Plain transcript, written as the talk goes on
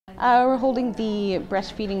We're holding the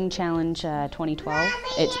Breastfeeding Challenge 2012.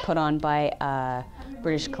 It's put on by a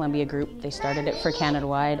British Columbia group. They started it for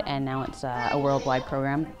Canada-wide, and now it's a worldwide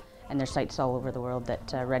program. And there's sites all over the world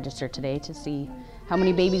that register today to see how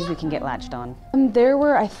many babies we can get latched on. There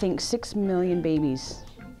were, I think, 6 million babies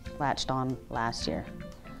latched on last year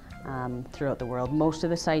throughout the world. Most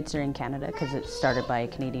of the sites are in Canada because it's started by a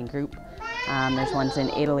Canadian group. There's ones in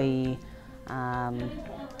Italy,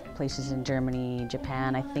 places in Germany,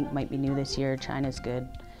 Japan I think might be new this year, China's good.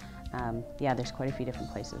 Yeah, there's quite a few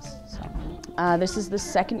different places. So this is the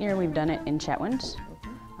second year we've done it in Chetwynd.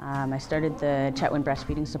 I started the Chetwynd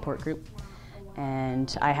Breastfeeding support group,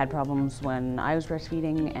 and I had problems when I was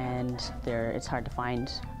breastfeeding, and it's hard to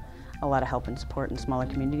find a lot of help and support in smaller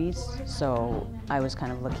communities. So I was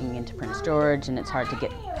kind of looking into Prince George, and it's hard to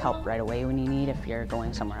get help right away when you need if you're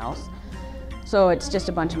going somewhere else. So it's just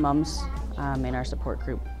a bunch of mums in our support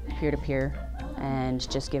group, peer-to-peer, and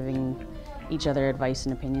just giving each other advice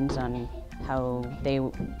and opinions on how they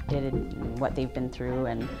did it and what they've been through.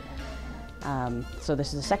 And so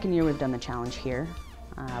this is the second year we've done the challenge here.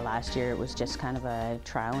 Last year it was just kind of a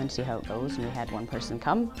trial and see how it goes, and we had one person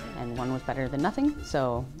come and one was better than nothing.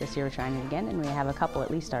 So this year we're trying it again, and we have a couple at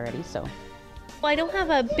least already. So well, I don't have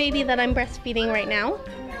a baby that I'm breastfeeding right now,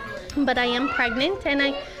 but I am pregnant, and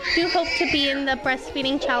I do hope to be in the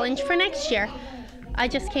breastfeeding challenge for next year. I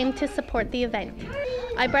just came to support the event.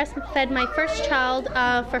 I breastfed my first child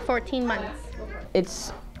for 14 months.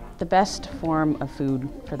 It's the best form of food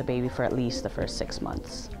for the baby for at least the first 6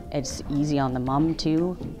 months. It's easy on the mom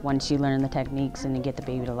too. Once you learn the techniques and you get the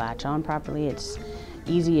baby to latch on properly, it's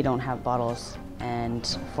easy. You don't have bottles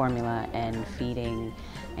and formula and feeding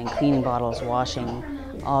and cleaning bottles, washing,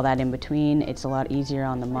 all that in between. It's a lot easier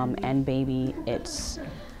on the mom and baby. It's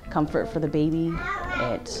comfort for the baby.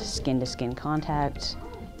 It's skin-to-skin contact.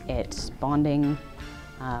 It's bonding.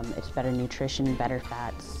 It's better nutrition, better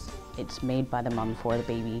fats. It's made by the mom for the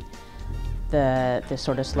baby. The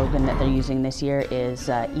sort of slogan that they're using this year is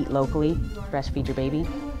eat locally, breastfeed your baby.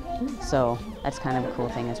 So that's kind of a cool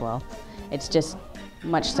thing as well. It's just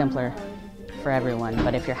much simpler for everyone,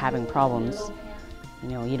 but if you're having problems,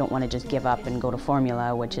 you don't want to just give up and go to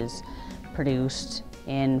formula, which is produced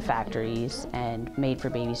in factories and made for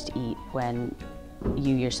babies to eat, when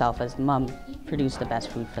you yourself as the mom produce the best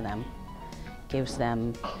food for them. Gives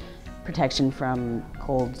them protection from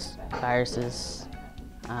colds, viruses.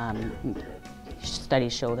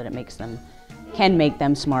 Studies show that it can make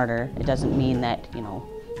them smarter. It doesn't mean that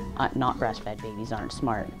not breastfed babies aren't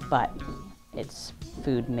smart, but it's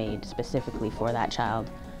food made specifically for that child.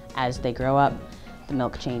 As they grow up, the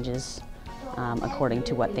milk changes according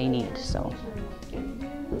to what they need. So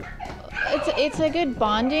it's a good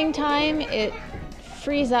bonding time. It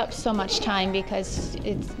frees up so much time because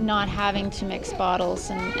it's not having to mix bottles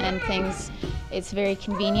and things. It's very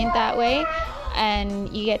convenient that way,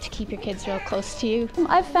 and you get to keep your kids real close to you.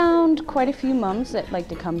 I've found quite a few mums that like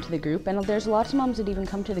to come to the group, and there's lots of mums that even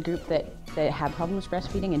come to the group that have problems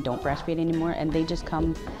breastfeeding and don't breastfeed anymore, and they just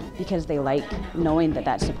come because they like knowing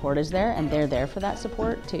that support is there, and they're there for that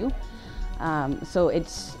support too. So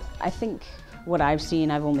I think what I've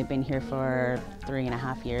seen, I've only been here for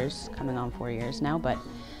 3.5 years, coming on 4 years now, but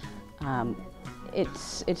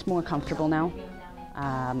it's more comfortable now.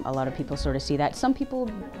 A lot of people sort of see that. Some people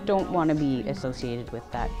don't want to be associated with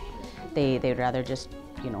that. They'd rather just,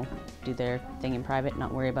 do their thing in private,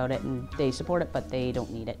 not worry about it, and they support it, but they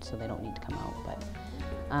don't need it, so they don't need to come out.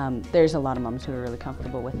 But there's a lot of mums who are really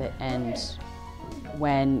comfortable with it, and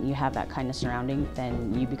when you have that kind of surrounding,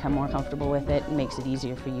 then you become more comfortable with it. It makes it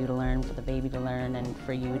easier for you to learn, for the baby to learn, and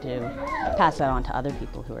for you to pass that on to other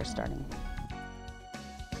people who are starting.